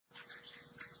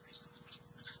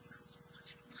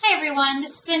everyone,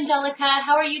 this is Angelica.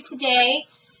 How are you today?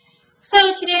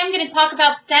 So today I'm going to talk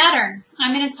about Saturn.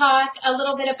 I'm going to talk a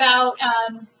little bit about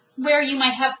where you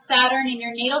might have Saturn in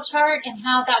your natal chart and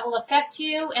how that will affect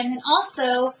you, and then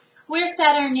also where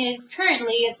Saturn is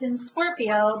currently. It's in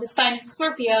Scorpio, the sign of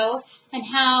Scorpio, and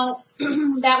how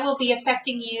that will be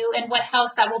affecting you and what house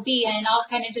that will be in. I'll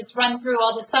kind of just run through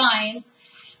all the signs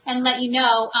and let you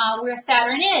know where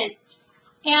Saturn is.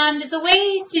 And the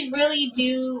way to really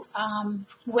do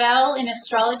well in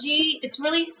astrology, it's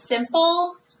really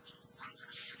simple.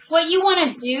 What you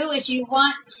want to do is you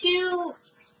want to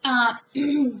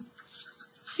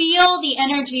feel the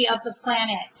energy of the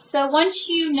planet. So once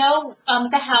you know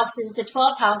the houses, the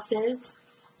 12 houses,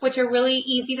 which are really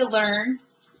easy to learn,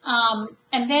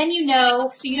 and then you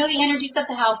know the energies of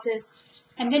the houses,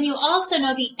 and then you also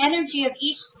know the energy of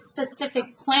each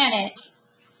specific planet,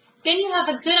 then you have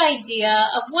a good idea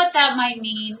of what that might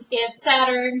mean if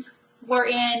Saturn were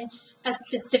in a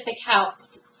specific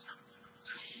house.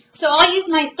 So I'll use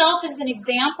myself as an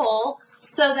example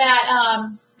so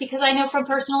that, because I know from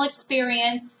personal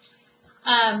experience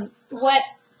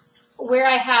where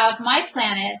I have my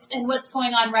planets and what's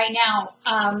going on right now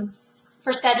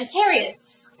for Sagittarius.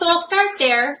 So I'll start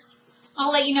there.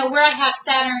 I'll let you know where I have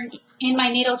Saturn in my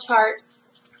natal chart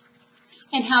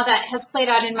and how that has played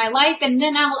out in my life. And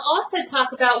then I'll also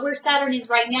talk about where Saturn is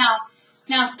right now.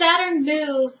 Now, Saturn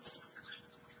moved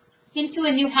into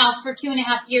a new house for 2.5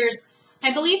 years,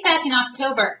 I believe back in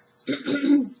October.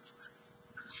 And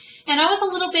I was a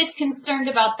little bit concerned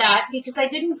about that because I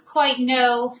didn't quite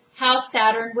know how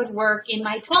Saturn would work in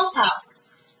my 12th house.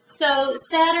 So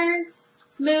Saturn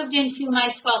moved into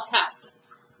my 12th house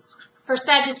for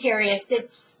Sagittarius.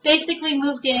 It basically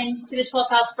moved into the 12th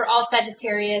house for all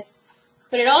Sagittarius.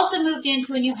 But it also moved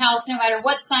into a new house no matter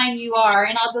what sign you are.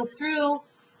 And I'll go through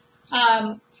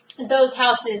those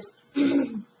houses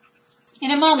in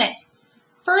a moment.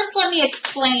 First, let me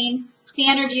explain the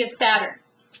energy of Saturn.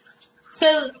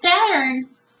 So Saturn,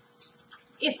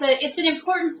 it's an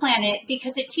important planet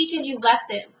because it teaches you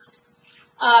lessons.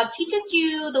 Teaches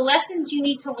you the lessons you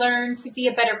need to learn to be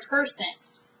a better person.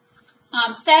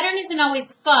 Saturn isn't always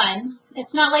fun.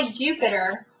 It's not like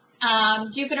Jupiter.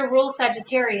 Jupiter rules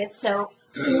Sagittarius, so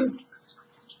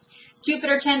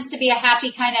Jupiter tends to be a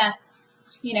happy kind of,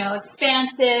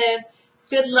 expansive,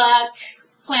 good luck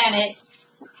planet,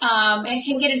 and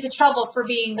can get into trouble for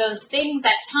being those things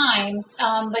at times.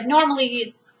 But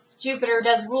normally Jupiter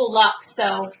does rule luck,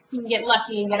 so you can get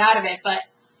lucky and get out of it. But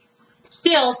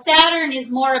still, Saturn is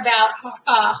more about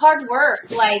hard work,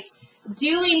 like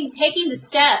taking the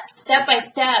steps, step by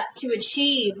step, to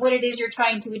achieve what it is you're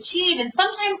trying to achieve. And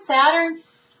sometimes Saturn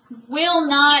will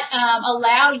not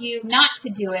allow you not to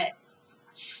do it.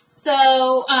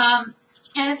 So, and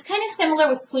it's kind of similar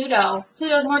with Pluto.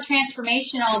 Pluto is more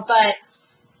transformational, but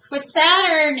with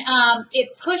Saturn,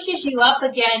 it pushes you up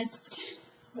against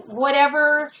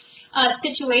whatever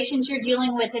situations you're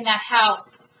dealing with in that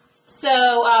house.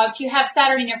 So if you have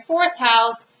Saturn in your 4th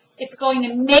house, it's going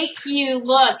to make you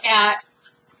look at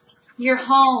your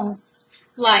home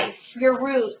life, your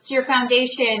roots, your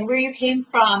foundation, where you came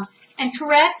from, and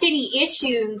correct any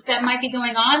issues that might be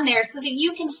going on there so that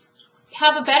you can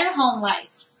have a better home life.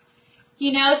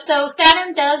 So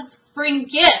Saturn does bring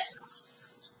gifts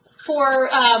for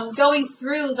going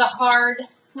through the hard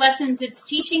lessons it's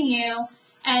teaching you,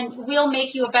 and will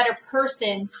make you a better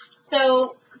person.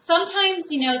 So sometimes,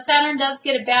 Saturn does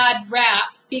get a bad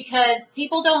rap because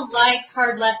people don't like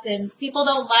hard lessons. People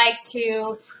don't like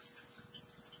to,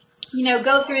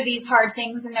 go through these hard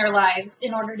things in their lives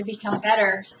in order to become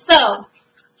better. So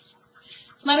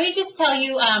let me just tell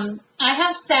you, I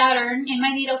have Saturn in my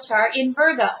natal chart in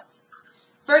Virgo.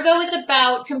 Virgo is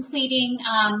about completing,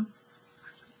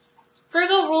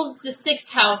 Virgo rules the 6th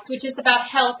house, which is about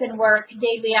health and work,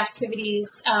 daily activities,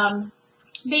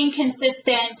 being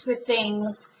consistent with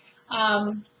things,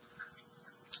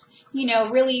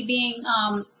 really being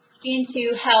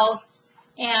into health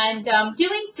and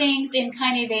doing things in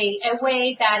kind of a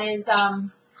way that is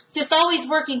just always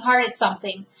working hard at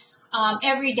something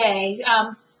every day,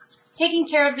 taking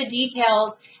care of the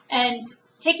details and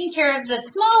taking care of the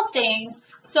small things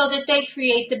so that they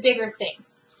create the bigger thing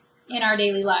in our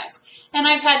daily lives. And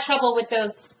I've had trouble with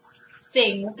those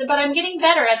things, but I'm getting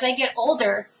better as I get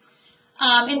older.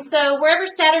 And so wherever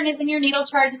Saturn is in your natal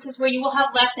chart, this is where you will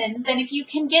have lessons. And if you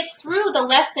can get through the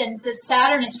lessons that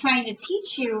Saturn is trying to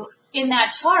teach you in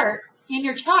that chart, in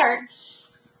your chart,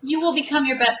 you will become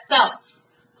your best self.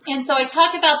 And so I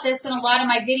talk about this in a lot of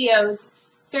my videos.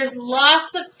 There's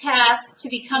lots of paths to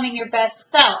becoming your best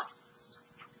self.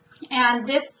 And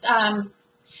this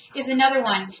is another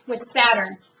one with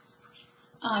Saturn.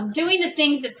 doing the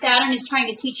things that Saturn is trying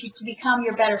to teach you to become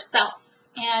your better self.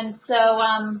 And so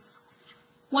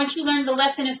once you learn the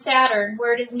lesson of Saturn,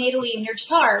 where it is natally in your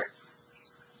chart,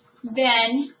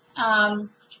 then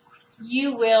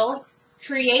you will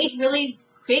create really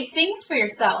big things for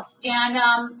yourself.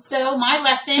 And so my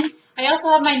lesson, I also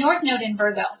have my North Node in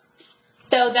Virgo.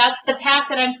 So that's the path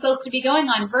that I'm supposed to be going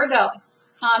on, Virgo.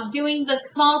 Doing the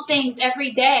small things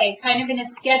every day, kind of in a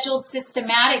scheduled,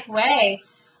 systematic way.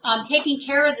 Taking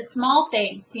care of the small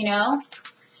things, you know.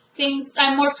 Things,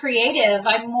 I'm more creative.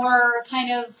 I'm more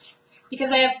kind of,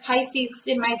 because I have Pisces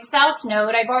in my South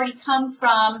Node, I've already come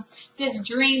from this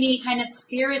dreamy kind of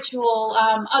spiritual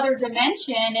other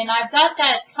dimension, and I've got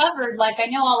that covered, like I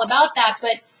know all about that,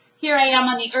 but here I am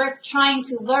on the Earth trying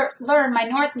to learn my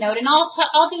North Node, and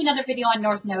I'll do another video on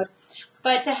North Node,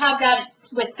 but to have that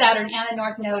with Saturn and the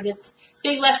North Node is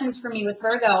big lessons for me with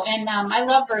Virgo, and I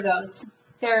love Virgos.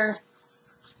 They're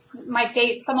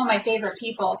some of my favorite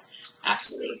people,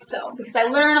 actually, so because I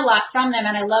learn a lot from them,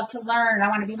 and I love to learn. I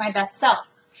want to be my best self.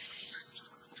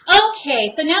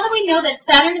 Okay, so now that we know that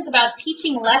Saturn is about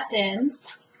teaching lessons,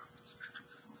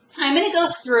 I'm going to go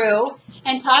through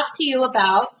and talk to you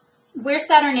about where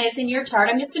Saturn is in your chart.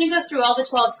 I'm just going to go through all the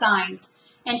 12 signs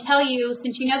and tell you,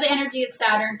 since you know the energy of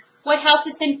Saturn, what house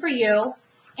it's in for you,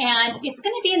 and it's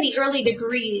going to be in the early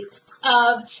degrees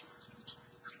of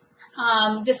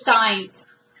the signs.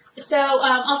 So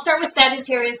I'll start with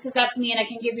Sagittarius because that's me and I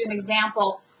can give you an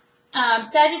example.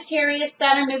 Sagittarius,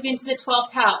 Saturn moved into the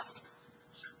 12th house.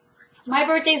 My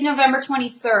birthday is November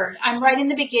 23rd. I'm right in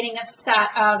the beginning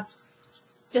of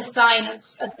the sign of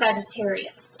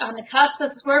Sagittarius, on the cusp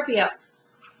of Scorpio.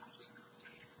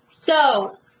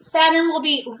 So Saturn will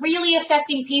be really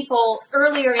affecting people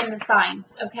earlier in the signs,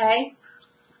 okay?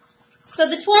 So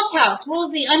the 12th house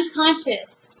rules the unconscious,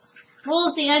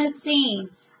 rules the unseen,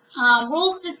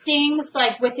 rules the things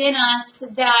like within us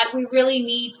that we really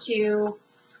need to,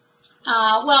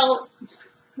 well,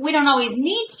 we don't always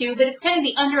need to, but it's kind of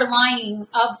the underlying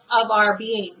of our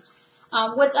being.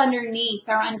 What's underneath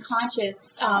our unconscious,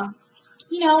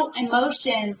 you know,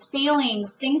 emotions,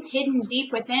 feelings, things hidden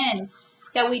deep within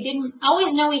that we didn't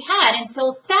always know we had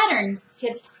until Saturn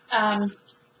hits the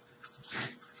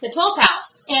 12th house.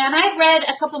 And I read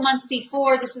a couple months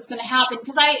before this was going to happen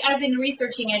because I've been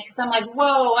researching it because I'm like,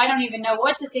 whoa, I don't even know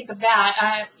what to think of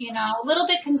that. You know, a little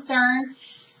bit concerned.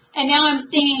 And now I'm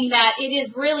seeing that it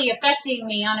is really affecting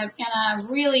me on a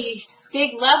really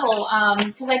big level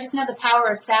because I just know the power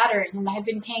of Saturn, and I've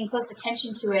been paying close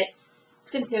attention to it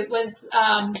since it was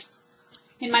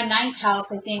in my 9th house,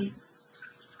 I think,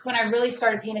 when I really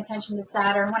started paying attention to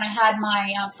Saturn, when I had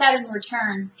my Saturn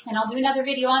return. And I'll do another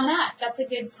video on that. That's a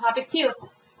good topic too.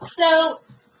 So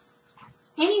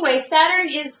anyway, Saturn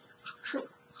is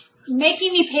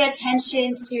making me pay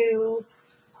attention to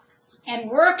and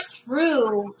work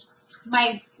through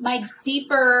my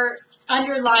deeper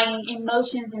underlying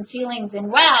emotions and feelings.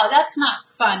 And wow, that's not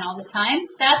fun all the time.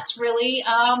 That's really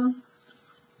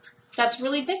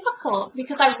difficult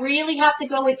because I really have to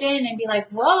go within and be like,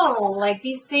 whoa, like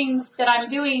these things that I'm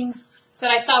doing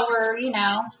that I thought were, you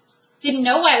know, didn't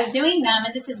know why I was doing them,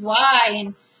 and this is why,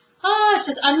 and it's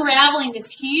just unraveling this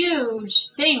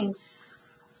huge thing.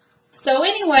 So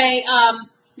anyway,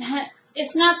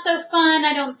 it's not so fun,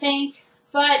 I don't think,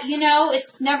 but you know,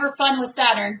 it's never fun with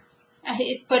Saturn,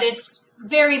 but it's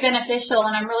very beneficial,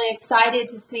 and I'm really excited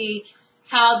to see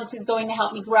how this is going to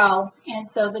help me grow. And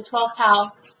so the 12th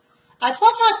house.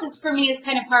 12th house is, for me, is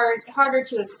kind of harder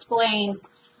to explain.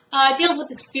 It deals with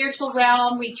the spiritual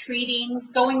realm, retreating,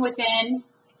 going within,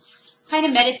 kind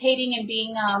of meditating and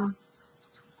being,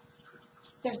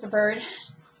 there's a bird,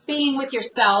 being with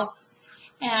yourself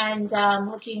and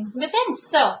looking within.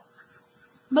 So,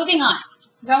 moving on.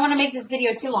 Don't want to make this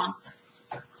video too long.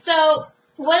 So,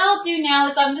 what I'll do now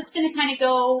is I'm just going to kind of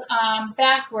go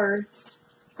backwards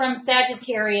from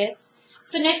Sagittarius.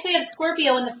 So next we have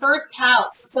Scorpio in the 1st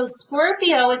house. So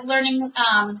Scorpio is learning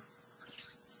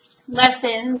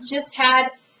lessons, just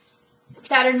had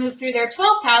Saturn move through their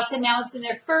 12th house, and now it's in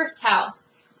their 1st house.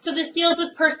 So this deals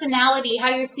with personality, how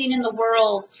you're seen in the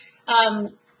world,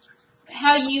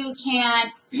 how you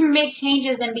can make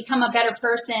changes and become a better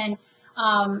person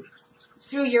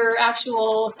through your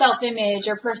actual self-image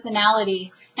or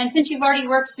personality. And since you've already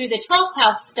worked through the 12th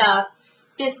house stuff,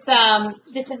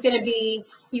 this is going to be,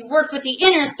 you worked with the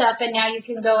inner stuff, and now you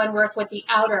can go and work with the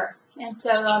outer. And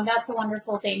so that's a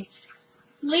wonderful thing.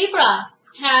 Libra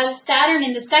has Saturn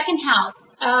in the 2nd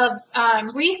house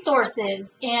of resources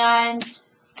and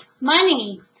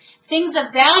money, things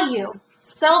of value,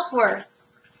 self-worth.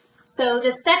 So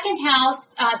the 2nd house,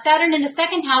 Saturn in the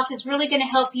 2nd house is really going to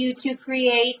help you to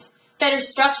create better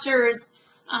structures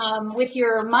with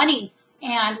your money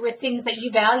and with things that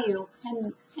you value,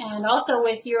 and also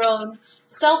with your own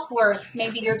self-worth,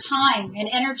 maybe your time and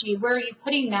energy. Where are you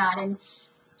putting that, and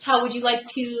how would you like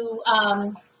to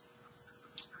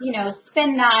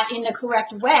spend that in the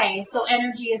correct way? So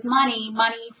energy is money,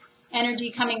 energy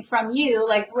coming from you.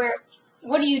 Like,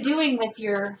 what are you doing with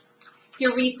your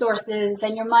resources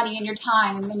and your money and your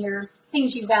time and your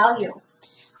things you value?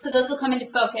 So those will come into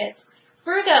focus.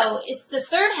 Virgo is the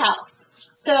third house.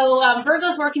 So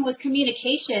Virgo's working with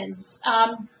communications,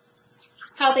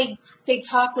 how they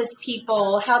talk with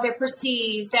people, how they're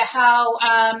perceived, how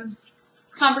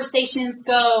conversations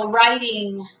go,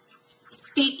 writing,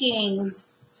 speaking,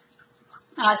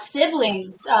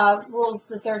 siblings rules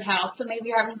the third house. So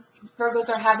maybe Virgos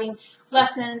are having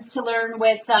lessons to learn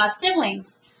with siblings.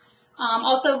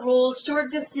 Also rules short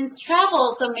distance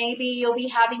travel. So maybe you'll be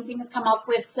having things come up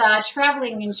with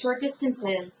traveling in short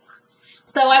distances.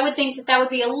 So I would think that would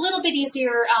be a little bit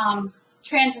easier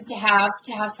transit to have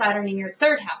Saturn in your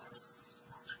third house.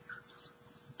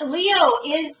 Leo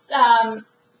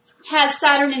has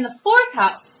Saturn in the fourth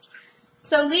house.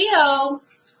 So Leo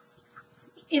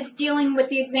is dealing with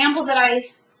the example that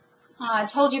I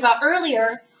told you about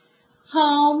earlier: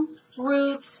 home,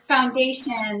 roots,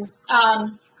 foundations.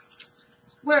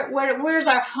 Where's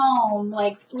our home?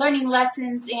 Like learning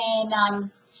lessons in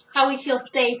how we feel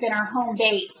safe in our home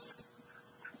base.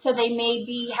 So they may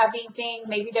be having things,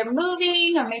 maybe they're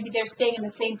moving, or maybe they're staying in the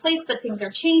same place, but things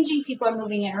are changing. People are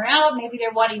moving in or out. Maybe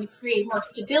they're wanting to create more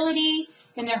stability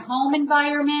in their home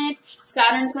environment.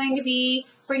 Saturn's going to be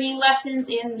bringing lessons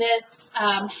in this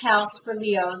house for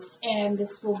Leos, and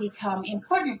this will become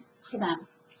important to them,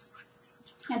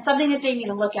 and something that they need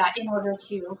to look at in order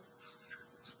to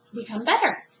become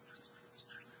better.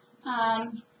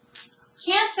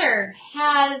 Cancer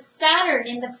has Saturn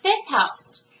in the fifth house.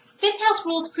 Fifth house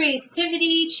rules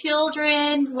creativity,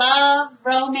 children, love,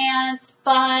 romance,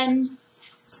 fun.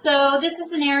 So this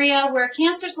is an area where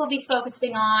Cancers will be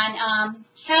focusing on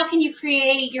how can you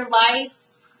create your life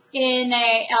in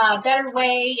a better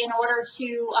way in order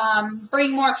to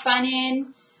bring more fun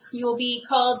in. You will be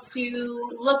called to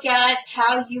look at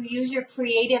how you use your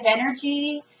creative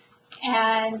energy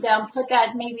and put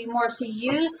that maybe more to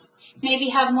use. Maybe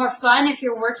have more fun if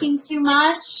you're working too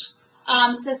much.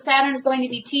 So Saturn is going to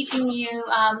be teaching you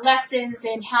lessons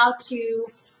in how to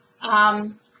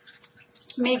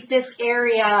make this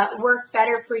area work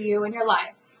better for you in your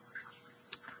life.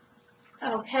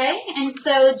 Okay, and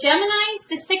so Gemini is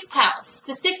the sixth house.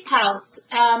 The sixth house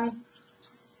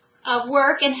of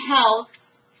work and health,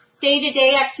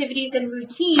 day-to-day activities and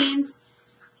routines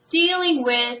dealing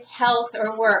with health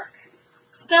or work.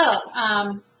 So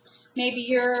maybe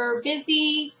you're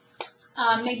busy.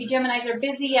 Maybe Geminis are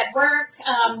busy at work,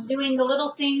 doing the little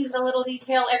things, the little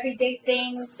detail, everyday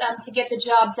things to get the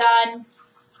job done.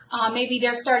 Maybe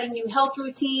they're starting new health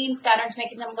routines. Saturn's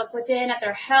making them look within at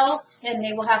their health, and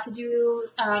they will have to do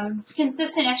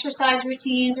consistent exercise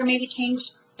routines, or maybe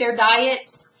change their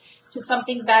diets to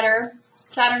something better.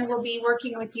 Saturn will be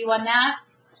working with you on that.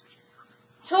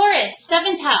 Taurus,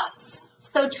 seventh house.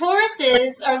 So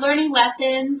Tauruses are learning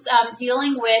lessons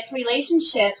dealing with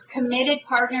relationships, committed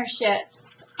partnerships,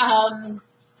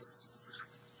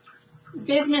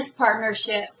 business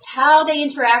partnerships, how they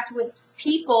interact with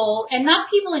people, and not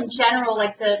people in general,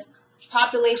 like the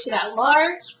population at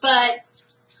large, but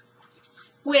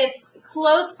with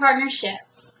close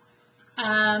partnerships.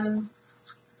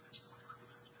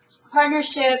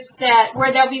 Partnerships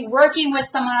where they'll be working with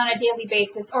someone on a daily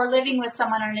basis or living with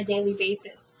someone on a daily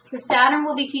basis. So Saturn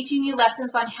will be teaching you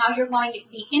lessons on how you're going to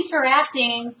be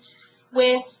interacting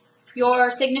with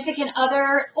your significant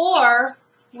other or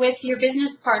with your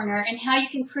business partner, and how you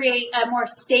can create a more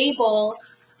stable,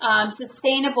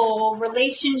 sustainable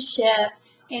relationship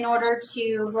in order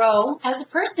to grow as a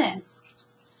person.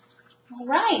 All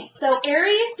right, so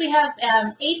Aries, we have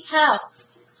 8th house.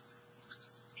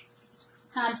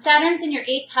 Saturn's in your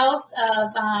 8th house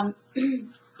of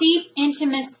deep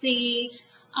intimacy.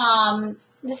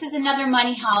 This is another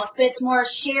money house, but it's more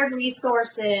shared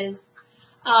resources,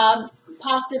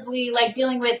 possibly like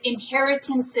dealing with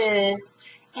inheritances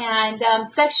and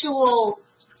sexual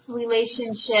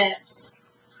relationships.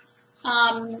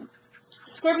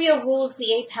 Scorpio rules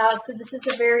the 8th house, so this is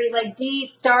a very like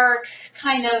deep, dark,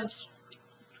 kind of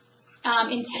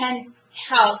intense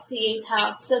house, the 8th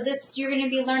house. So this, you're going to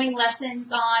be learning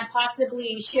lessons on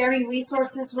possibly sharing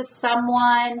resources with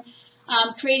someone,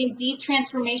 creating deep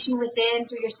transformation within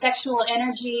through your sexual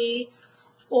energy,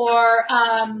 or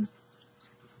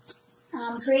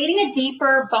creating a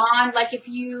deeper bond. Like if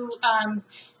you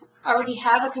already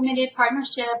have a committed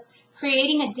partnership,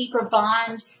 creating a deeper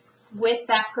bond with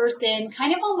that person,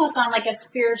 kind of almost on like a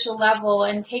spiritual level,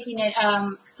 and taking it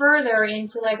further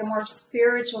into like a more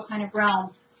spiritual kind of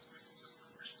realm.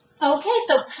 Okay,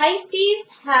 so Pisces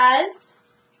has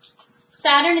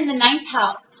Saturn in the 9th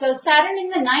house. So Saturn in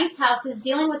the 9th house is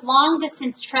dealing with long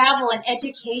distance travel and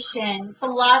education,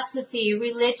 philosophy,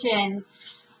 religion.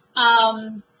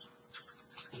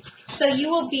 So you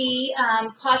will be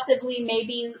possibly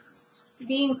maybe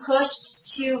being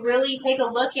pushed to really take a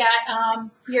look at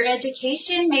your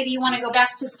education. Maybe you want to go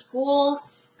back to school,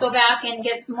 go back and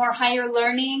get more higher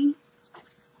learning.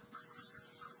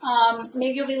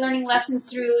 Maybe you'll be learning lessons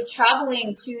through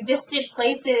traveling to distant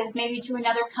places, maybe to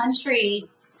another country.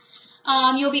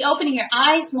 You'll be opening your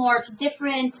eyes more to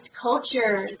different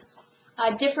cultures,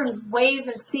 different ways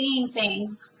of seeing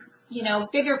things, you know,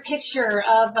 bigger picture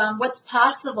of what's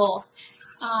possible,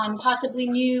 possibly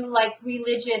new like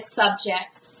religious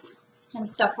subjects and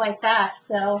stuff like that.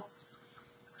 So,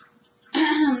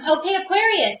 okay,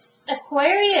 Aquarius.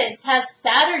 Aquarius has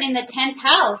Saturn in the 10th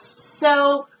house.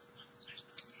 So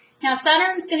now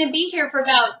Saturn's going to be here for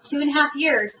about 2.5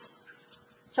 years,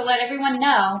 to let everyone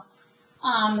know.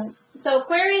 So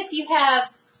Aquarius, you have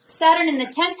Saturn in the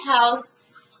 10th house,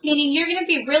 meaning you're going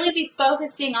to really be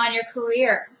focusing on your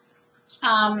career,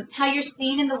 how you're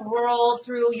seen in the world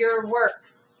through your work,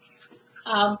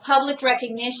 public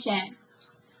recognition.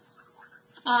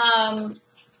 Saturn's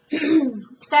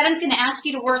going to ask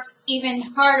you to work even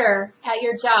harder at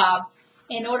your job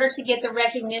in order to get the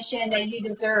recognition that you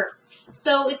deserve.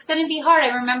 So it's going to be hard. I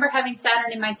remember having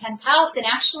Saturn in my 10th house, and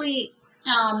actually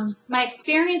my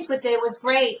experience with it was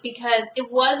great because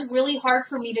it was really hard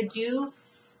for me to do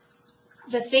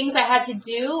the things I had to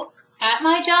do at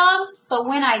my job, but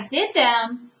when I did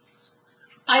them,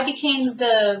 I became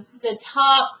the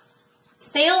top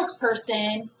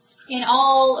salesperson in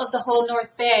all of the whole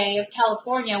North Bay of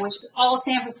California, which is all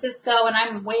San Francisco, and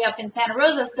I'm way up in Santa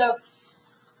Rosa. So,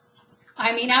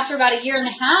 I mean, after about 1.5 years,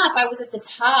 I was at the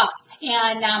top,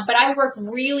 and but I worked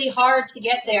really hard to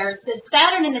get there. So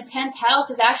Saturn in the 10th house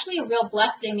is actually a real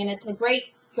blessing, and it's a great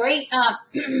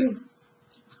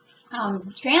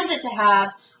transit to have.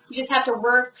 You just have to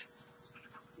work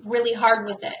really hard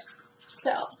with it.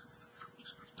 So,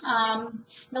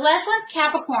 the last one's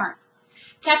Capricorn.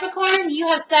 Capricorn, you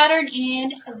have Saturn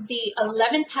in the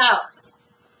 11th house.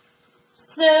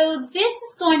 So this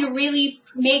is going to really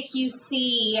make you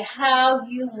see how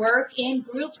you work in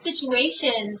group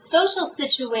situations, social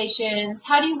situations.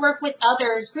 How do you work with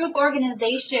others, group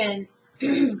organization.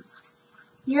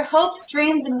 Your hopes,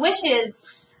 dreams, and wishes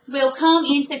will come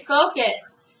into focus.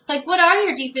 Like, what are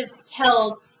your deepest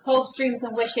held hopes, dreams,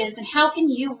 and wishes, and how can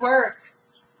you work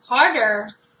harder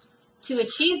to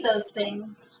achieve those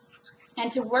things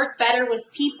and to work better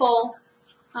with people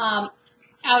out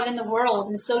in the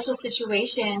world, in social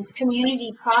situations,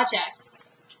 community projects.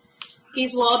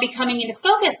 These will all be coming into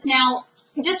focus. Now,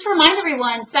 just to remind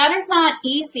everyone, Saturn's not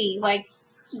easy. Like,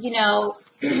 you know,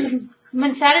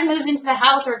 when Saturn moves into the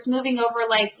house, or it's moving over,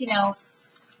 like, you know,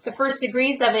 the first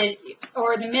degrees of it,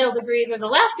 or the middle degrees, or the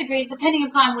last degrees, depending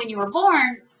upon when you were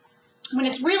born, when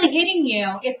it's really hitting you,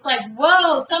 it's like,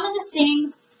 whoa, some of the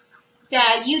things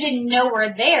that you didn't know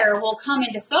were there will come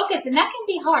into focus, and that can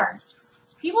be hard.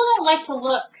 People don't like to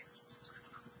look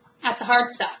at the hard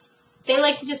stuff. They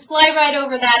like to just fly right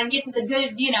over that and get to the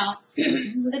good, you know,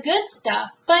 the good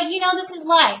stuff. But, you know, this is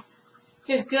life.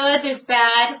 There's good, there's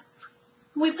bad.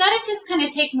 We've got to just kind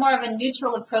of take more of a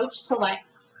neutral approach to life.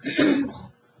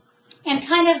 And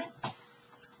kind of,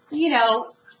 you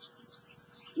know,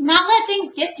 not let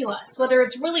things get to us, whether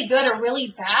it's really good or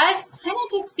really bad. Kind of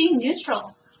just be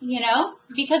neutral, you know,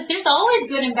 because there's always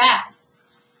good and bad.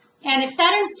 And if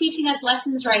Saturn's teaching us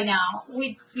lessons right now,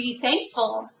 we'd be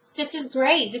thankful. This is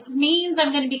great. This means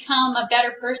I'm going to become a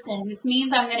better person. This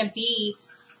means I'm going to be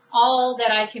all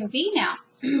that I can be now.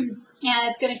 And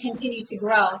it's going to continue to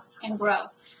grow and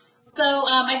grow. So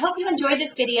I hope you enjoyed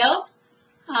this video.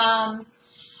 I'm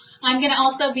going to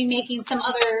also be making some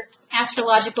other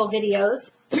astrological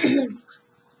videos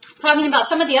talking about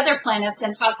some of the other planets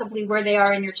and possibly where they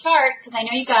are in your chart, because I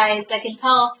know you guys, I can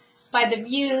tell by the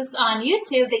views on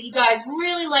YouTube that you guys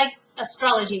really like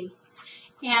astrology.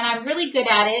 And I'm really good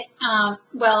at it.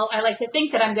 Well, I like to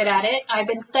think that I'm good at it. I've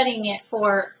been studying it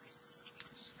for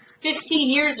 15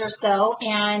 years or so,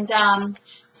 and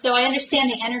so I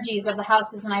understand the energies of the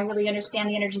houses, and I really understand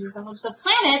the energies of the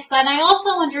planets, and I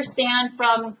also understand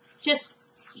from just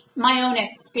my own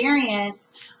experience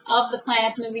of the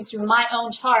planets moving through my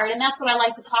own chart, and that's what I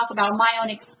like to talk about, my own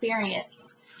experience,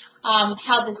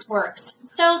 how this works.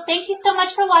 So thank you so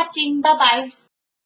much for watching. Bye-bye.